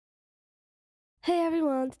Hey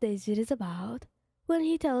everyone, today's video is about when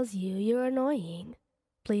he tells you you're annoying.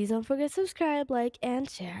 Please don't forget to subscribe, like, and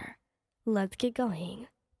share. Let's get going.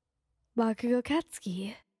 Bakugou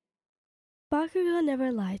Katsuki. Bakugou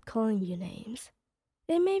never liked calling you names.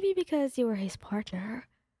 It may be because you were his partner,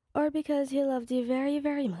 or because he loved you very,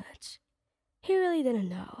 very much. He really didn't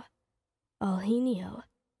know. All he knew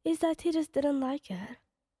is that he just didn't like it.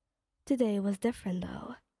 Today was different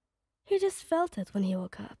though. He just felt it when he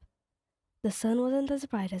woke up. The sun wasn't as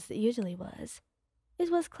bright as it usually was.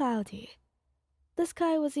 It was cloudy. The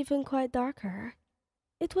sky was even quite darker.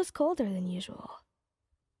 It was colder than usual.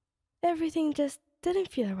 Everything just didn't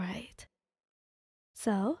feel right.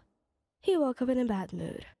 So, he woke up in a bad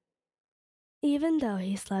mood. Even though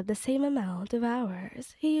he slept the same amount of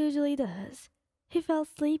hours he usually does, he felt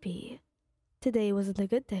sleepy. Today wasn't a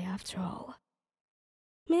good day after all.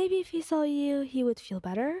 Maybe if he saw you, he would feel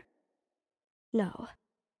better? No.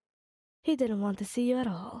 He didn't want to see you at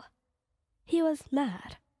all. He was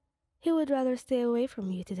mad. He would rather stay away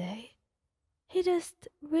from you today. He just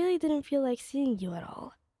really didn't feel like seeing you at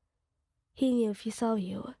all. He knew if he saw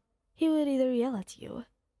you, he would either yell at you,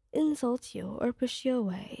 insult you, or push you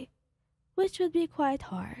away, which would be quite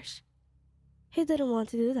harsh. He didn't want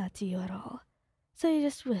to do that to you at all, so he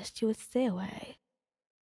just wished you would stay away.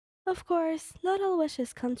 Of course, not all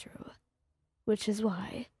wishes come true, which is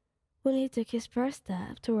why, when he took his first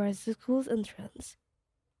step towards the school's entrance,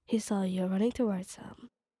 he saw you running towards him.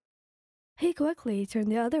 He quickly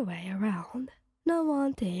turned the other way around, not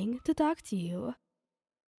wanting to talk to you,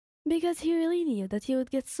 because he really knew that he would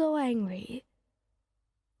get so angry.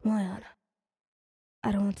 Y.U.M.I,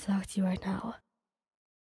 I don't want to talk to you right now.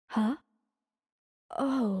 Huh?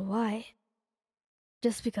 Oh, why?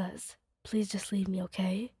 Just because. Please just leave me,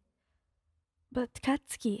 okay? But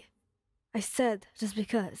Katsuki, I said just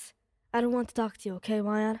because. I don't want to talk to you, okay,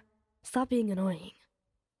 Y.U.M.I? Stop being annoying.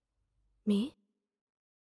 Me?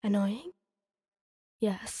 Annoying?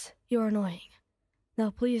 Yes, you're annoying.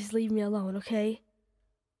 Now please leave me alone, okay?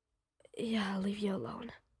 Yeah, I'll leave you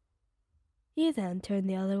alone. He then turned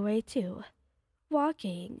the other way too,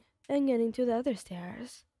 walking and getting to the other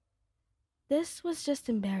stairs. This was just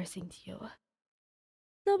embarrassing to you.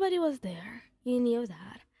 Nobody was there, you knew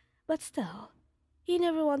that, but still, he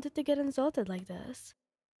never wanted to get insulted like this.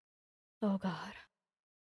 Oh God.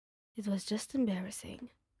 It was just embarrassing.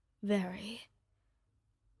 Very.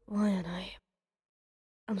 Y.U.M.I,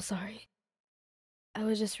 I'm sorry. I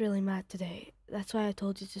was just really mad today. That's why I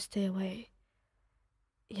told you to stay away.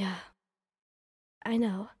 Yeah. I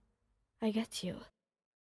know. I get you.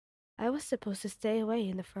 I was supposed to stay away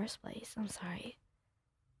in the first place. I'm sorry.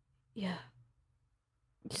 Yeah.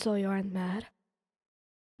 So you aren't mad?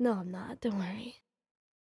 No, I'm not. Don't worry.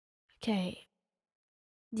 Okay.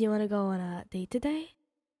 Do you want to go on a date today?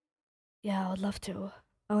 Yeah, I would love to.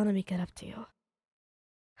 I want to make it up to you.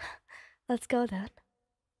 Let's go then.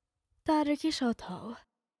 Todoroki shouto.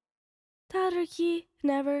 Todoroki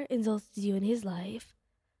never insulted you in his life,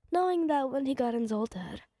 knowing that when he got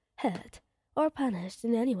insulted, hit, or punished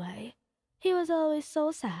in any way, he was always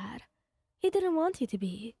so sad. He didn't want you to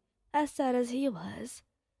be as sad as he was.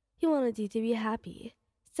 He wanted you to be happy,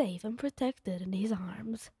 safe, and protected in his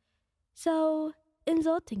arms. So,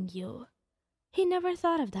 insulting you, he never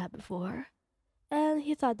thought of that before, and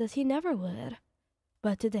he thought that he never would.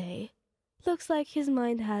 But today, looks like his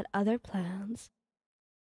mind had other plans.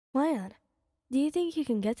 Y.U.M.I, do you think you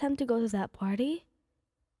can get him to go to that party?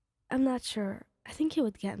 I'm not sure. I think he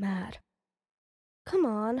would get mad. Come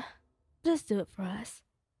on, just do it for us.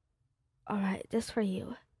 Alright, just for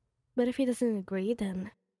you. But if he doesn't agree,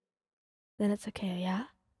 then it's okay, yeah?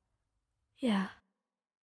 Yeah.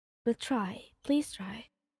 But try. Please try.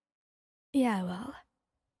 Yeah, I will.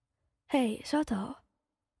 Hey, shouto.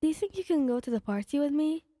 Do you think you can go to the party with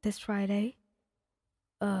me this Friday?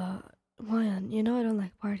 Uh, Y.U.M.I, you know I don't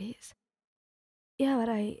like parties. Yeah,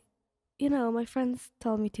 but my friends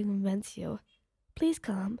told me to convince you. Please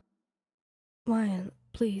come. Y.U.M.I,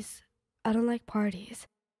 please. I don't like parties.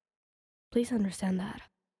 Please understand that.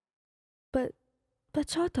 But, but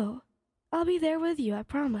Shoto, I'll be there with you, I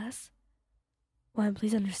promise. Y.U.M.I,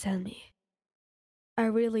 please understand me. I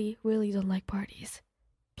really, really don't like parties.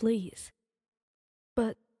 Please.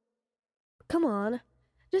 But, come on.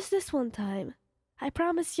 Just this one time. I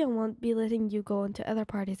promise you I won't be letting you go into other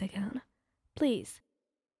parties again. Please.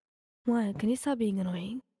 Y.U.M.I, can you stop being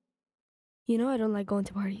annoying? You know I don't like going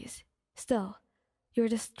to parties. Still, you're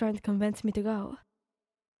just trying to convince me to go.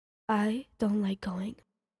 I don't like going.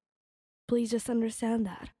 Please just understand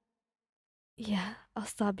that. Yeah, I'll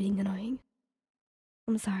stop being annoying.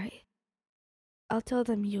 I'm sorry. I'll tell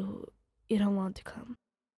them you don't want to come.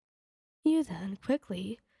 You then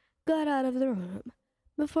quickly got out of the room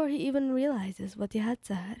before he even realizes what you had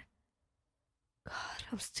said. God,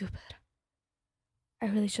 I'm stupid. I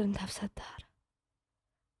really shouldn't have said that.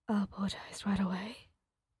 I'll apologize right away.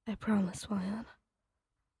 I promise, Y.U.M.I.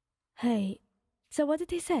 Hey, so what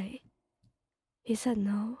did he say? He said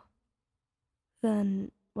no.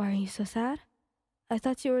 Then why are you so sad? I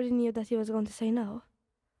thought you already knew that he was going to say no.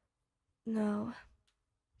 No,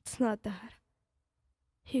 it's not that.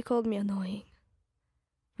 He called me annoying.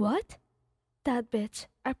 What? That bitch.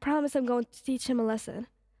 I promise I'm going to teach him a lesson.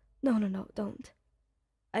 No, don't.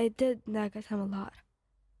 I did nag at him a lot.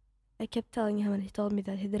 I kept telling him and he told me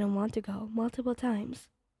that he didn't want to go multiple times.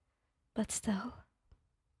 But still.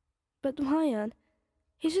 But Y.U.M.I,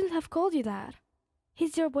 he shouldn't have called you that.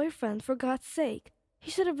 He's your boyfriend, for God's sake. He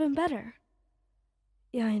should have been better.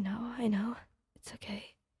 Yeah, I know. It's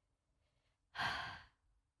okay.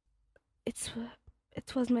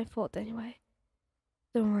 It was my fault anyway.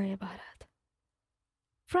 Don't worry about it.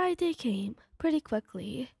 Friday came pretty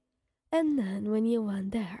quickly, and then when you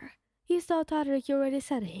went there, you saw Todoroki already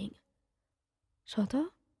studying. Shouto?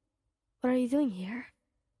 What are you doing here?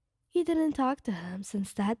 You didn't talk to him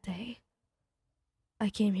since that day. I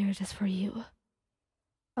came here just for you.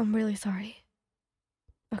 I'm really sorry.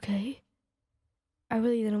 Okay? I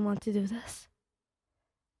really didn't want to do this.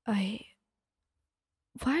 Why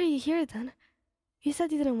are you here then? You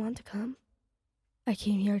said you didn't want to come. I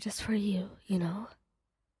came here just for you,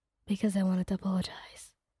 because I wanted to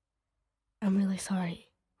apologize. I'm really sorry,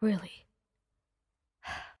 really.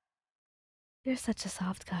 You're such a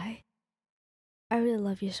soft guy. I really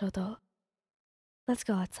love you, Shouto. Let's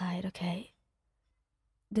go outside, okay?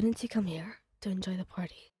 Didn't you come here to enjoy the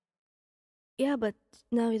party? Yeah, but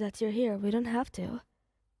now that you're here, we don't have to.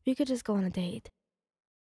 We could just go on a date.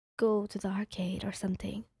 Go to the arcade or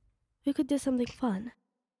something. We could do something fun.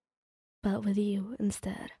 But with you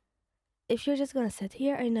instead. If you're just gonna sit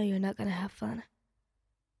here, I know you're not gonna have fun.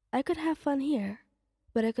 I could have fun here,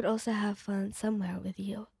 but I could also have fun somewhere with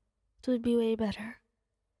you. It would be way better.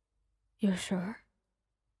 You're sure?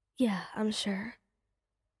 Yeah, I'm sure.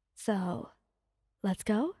 So, let's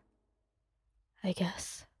go? I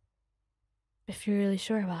guess. If you're really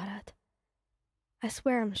sure about it. I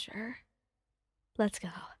swear I'm sure. Let's go.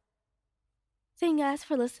 Thank you guys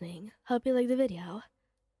for listening. Hope you liked the video.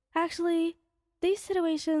 Actually, these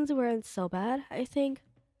situations weren't so bad, I think.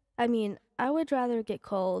 I mean, I would rather get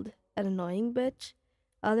called an annoying bitch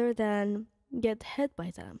other than get hit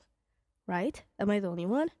by them. Right? Am I the only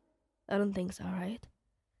one? I don't think so, right?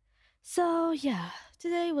 So, yeah,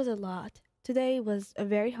 today was a lot. Today was a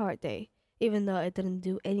very hard day, even though I didn't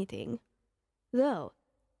do anything. Though,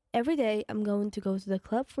 every day I'm going to go to the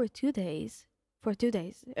club for 2 days. For 2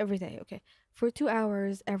 days, every day, okay. For 2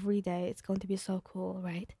 hours every day. It's going to be so cool,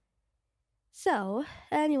 right? So,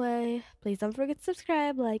 anyway, please don't forget to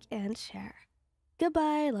subscribe, like, and share.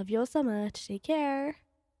 Goodbye. Love you all so much. Take care.